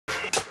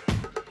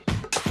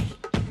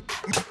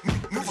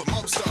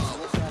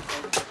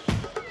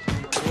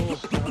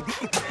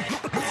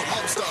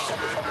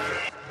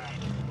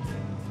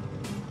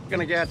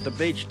Gonna go out to the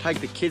beach,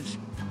 take the kids,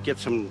 get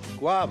some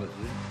guavas,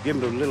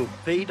 give them a little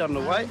feed on the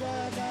way.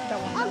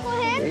 Uncle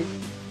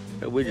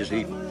Ham? We just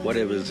eat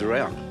whatever's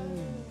around.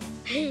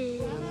 And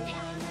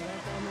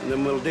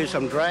then we'll do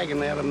some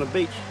dragging out on the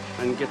beach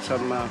and get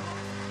some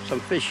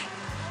fish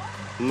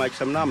and make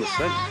some namas.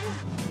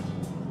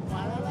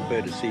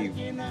 Prefer to see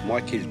my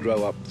kids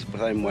grow up the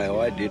same way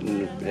I did,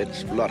 and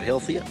it's a lot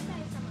healthier.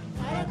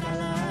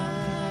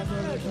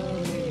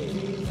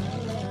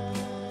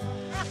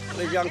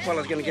 These young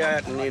fellas going to go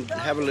out and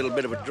have a little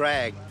bit of a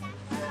drag.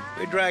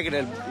 We're dragging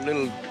a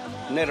little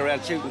net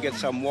around so we can get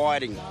some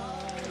whiting,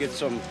 get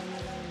something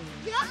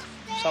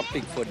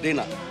for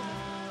dinner,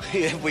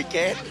 if we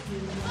can.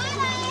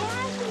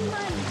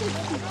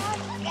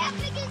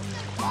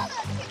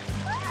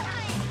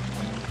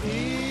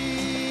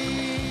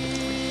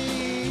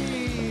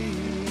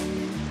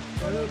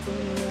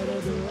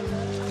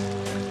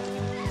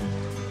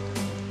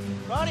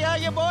 Righty, how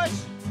you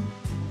boys?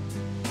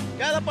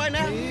 Gather by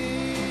now.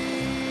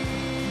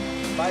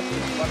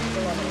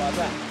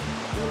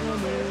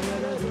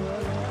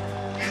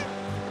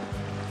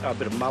 A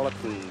bit of mullet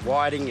and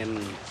whiting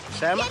and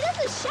salmon. Yeah,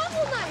 there's a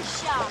shovel, no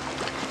shark.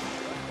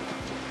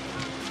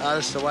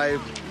 That's the way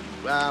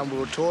we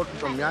were taught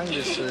from young,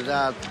 just to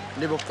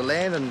live off the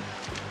land, and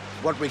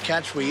what we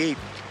catch we eat.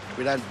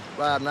 We don't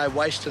no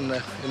waste in the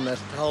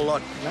whole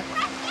lot. You know?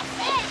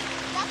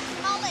 That's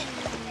mullet.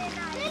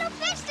 Little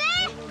fish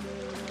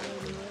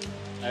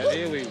there. Out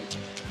here we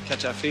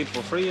catch our feed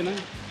for free, you know.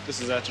 This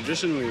is our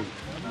tradition. We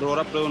brought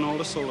up doing all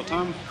this all the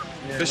time,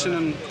 fishing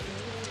and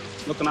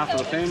looking after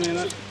the family, you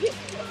know.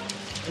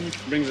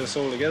 Brings us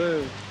all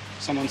together.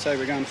 Someone say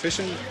we're going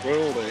fishing, we're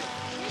all there.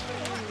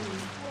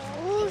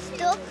 Oh,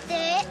 stop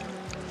there.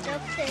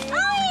 Stop there.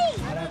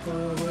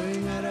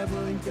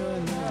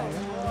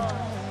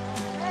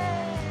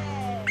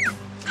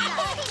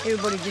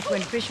 Everybody just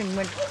went fishing,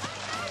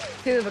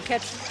 whoever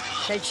catch,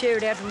 they'd share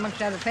it out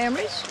amongst other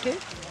families too.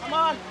 Come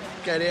on.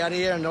 Get out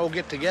here and all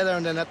get together,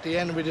 and then at the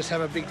end we just have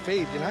a big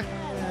feed, you know.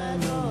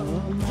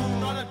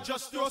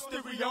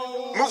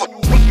 Move it,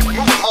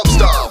 home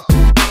style.